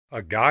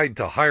A guide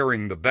to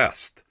hiring the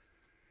best.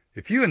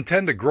 If you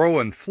intend to grow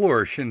and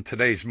flourish in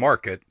today's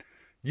market,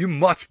 you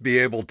must be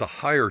able to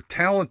hire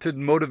talented,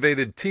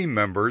 motivated team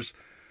members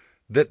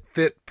that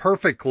fit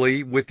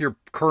perfectly with your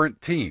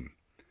current team.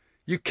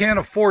 You can't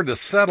afford to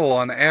settle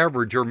on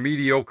average or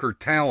mediocre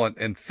talent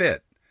and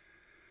fit.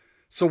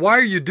 So why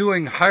are you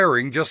doing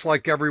hiring just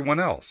like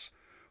everyone else?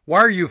 Why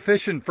are you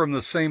fishing from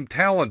the same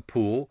talent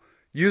pool,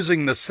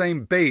 using the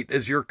same bait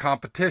as your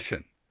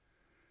competition?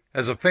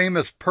 As a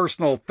famous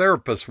personal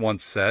therapist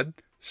once said,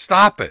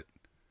 stop it.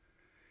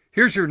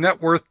 Here's your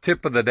net worth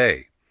tip of the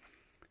day.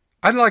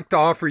 I'd like to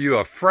offer you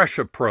a fresh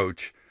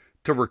approach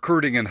to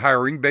recruiting and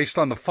hiring based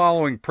on the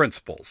following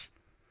principles.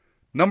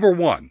 Number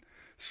one,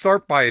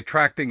 start by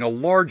attracting a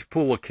large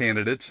pool of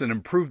candidates and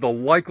improve the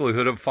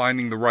likelihood of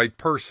finding the right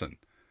person.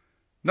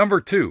 Number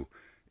two,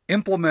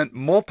 implement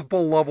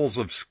multiple levels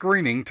of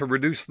screening to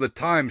reduce the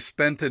time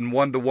spent in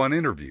one-to-one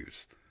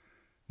interviews.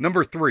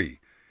 Number three,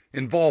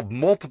 involve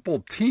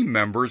multiple team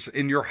members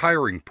in your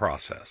hiring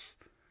process.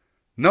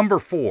 Number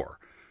four,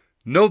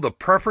 know the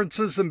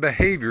preferences and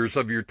behaviors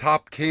of your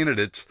top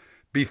candidates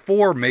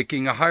before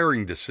making a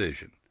hiring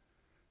decision.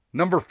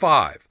 Number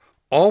five,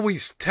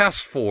 always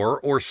test for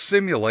or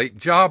simulate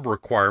job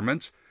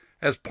requirements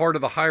as part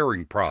of the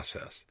hiring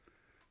process.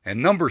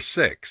 And number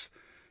six,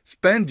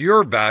 spend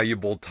your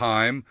valuable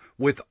time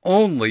with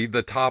only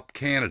the top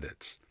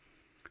candidates.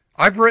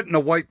 I've written a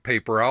white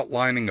paper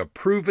outlining a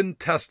proven,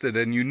 tested,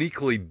 and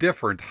uniquely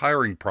different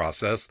hiring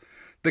process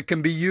that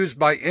can be used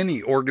by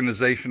any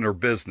organization or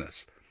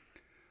business.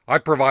 I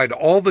provide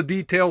all the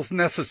details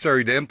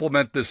necessary to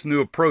implement this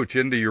new approach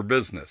into your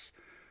business.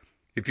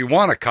 If you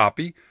want a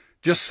copy,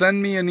 just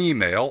send me an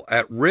email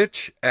at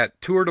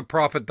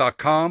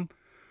rich@tourtoprofit.com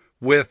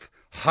with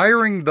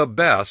hiring the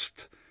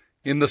best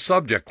in the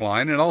subject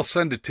line, and I'll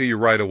send it to you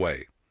right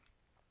away.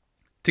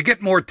 To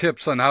get more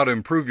tips on how to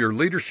improve your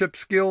leadership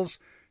skills,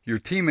 your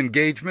team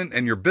engagement,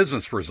 and your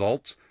business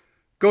results,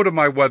 go to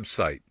my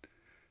website,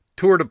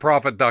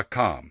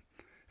 tourtoprofit.com,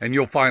 and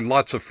you'll find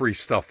lots of free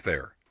stuff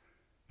there.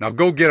 Now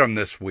go get them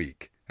this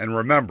week. And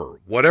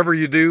remember, whatever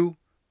you do,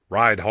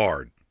 ride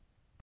hard.